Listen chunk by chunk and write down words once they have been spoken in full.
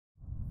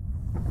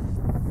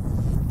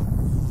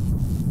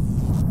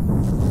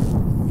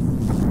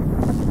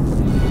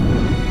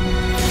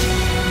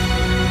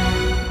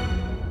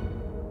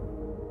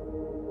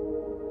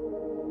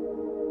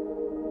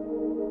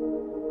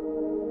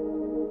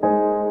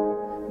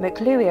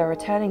McLouis are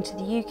returning to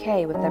the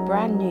UK with their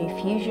brand new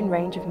Fusion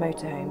range of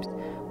motorhomes,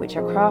 which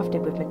are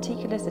crafted with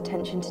meticulous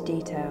attention to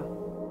detail.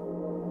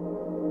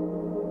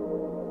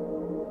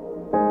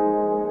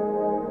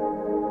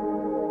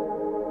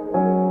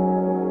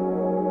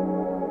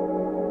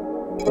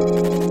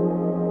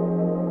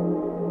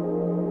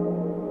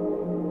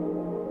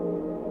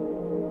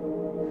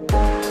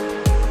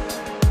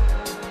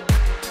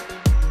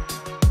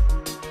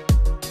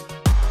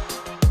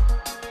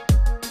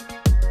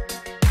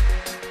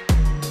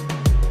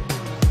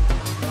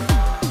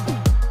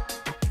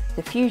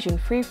 The Fusion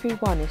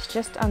 331 is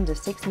just under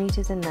 6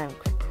 metres in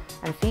length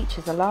and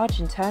features a large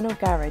internal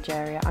garage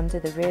area under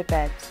the rear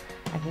beds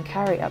and can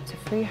carry up to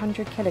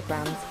 300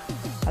 kilograms,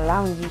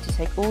 allowing you to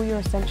take all your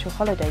essential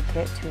holiday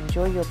kit to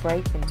enjoy your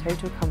break in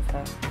total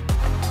comfort.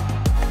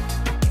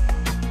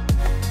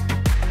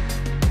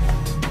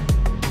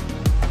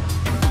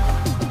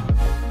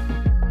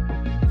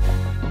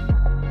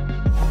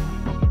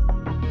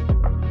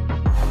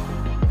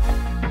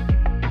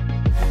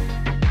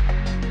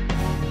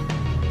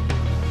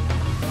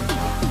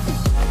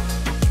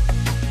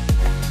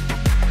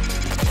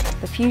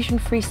 The Fusion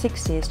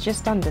 360 is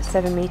just under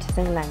 7 metres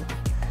in length,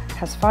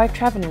 has 5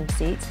 travelling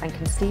seats and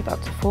can sleep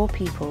up to 4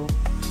 people.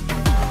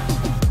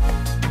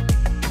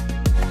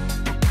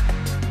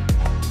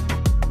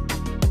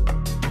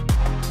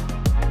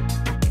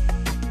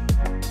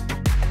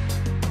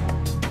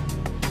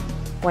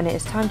 When it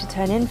is time to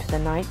turn in for the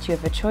night, you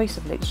have a choice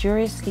of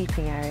luxurious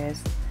sleeping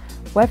areas.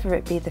 Whether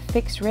it be the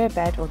fixed rear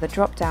bed or the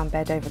drop-down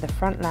bed over the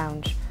front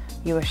lounge,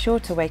 you are sure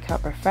to wake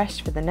up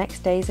refreshed for the next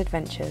day's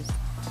adventures.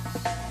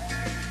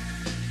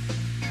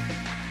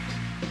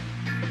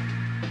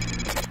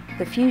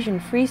 The Fusion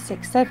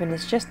 367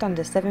 is just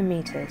under 7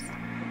 metres.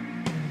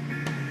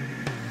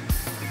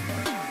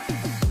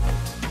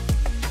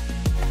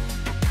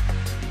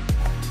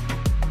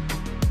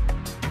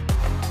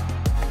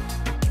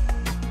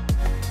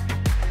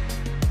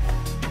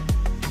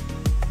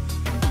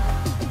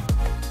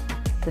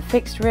 The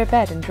fixed rear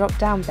bed and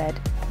drop-down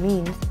bed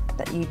means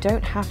that you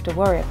don't have to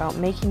worry about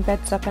making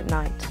beds up at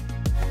night.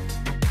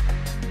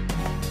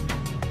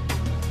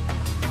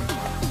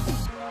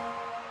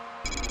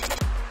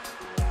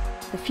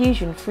 The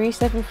Fusion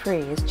 373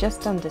 is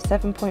just under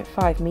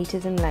 7.5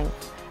 metres in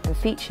length and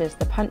features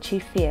the punchy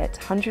Fiat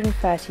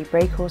 130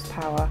 brake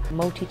horsepower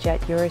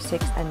multi-jet Euro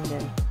 6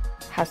 engine,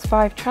 has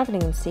 5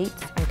 travelling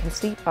seats and can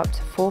sleep up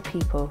to 4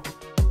 people.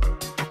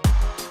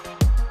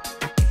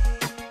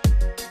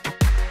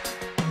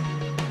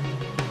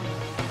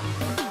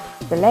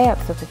 The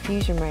layouts of the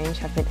Fusion range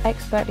have been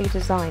expertly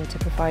designed to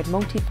provide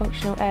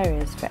multifunctional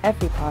areas for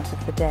every part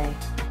of the day.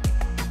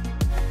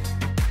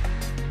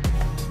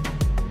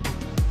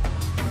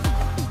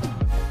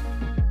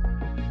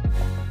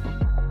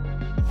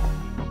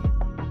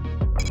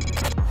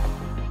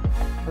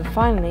 And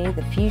finally,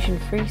 the Fusion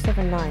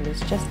 379 is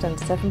just under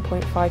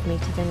 7.5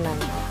 metres in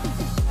length.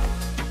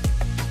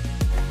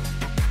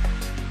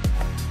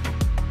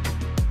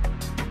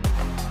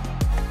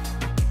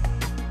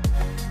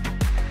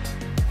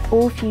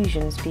 All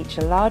Fusions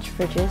feature large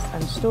fridges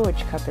and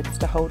storage cupboards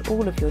to hold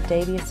all of your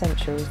daily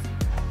essentials,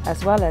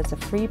 as well as a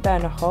free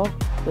burner hob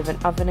with an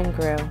oven and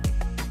grill.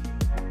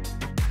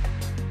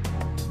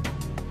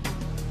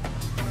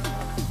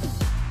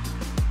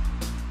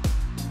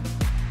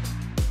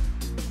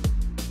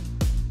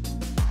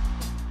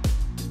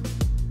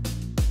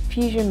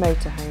 Fusion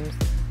Motorhomes,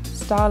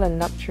 style and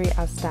luxury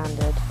as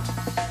standard.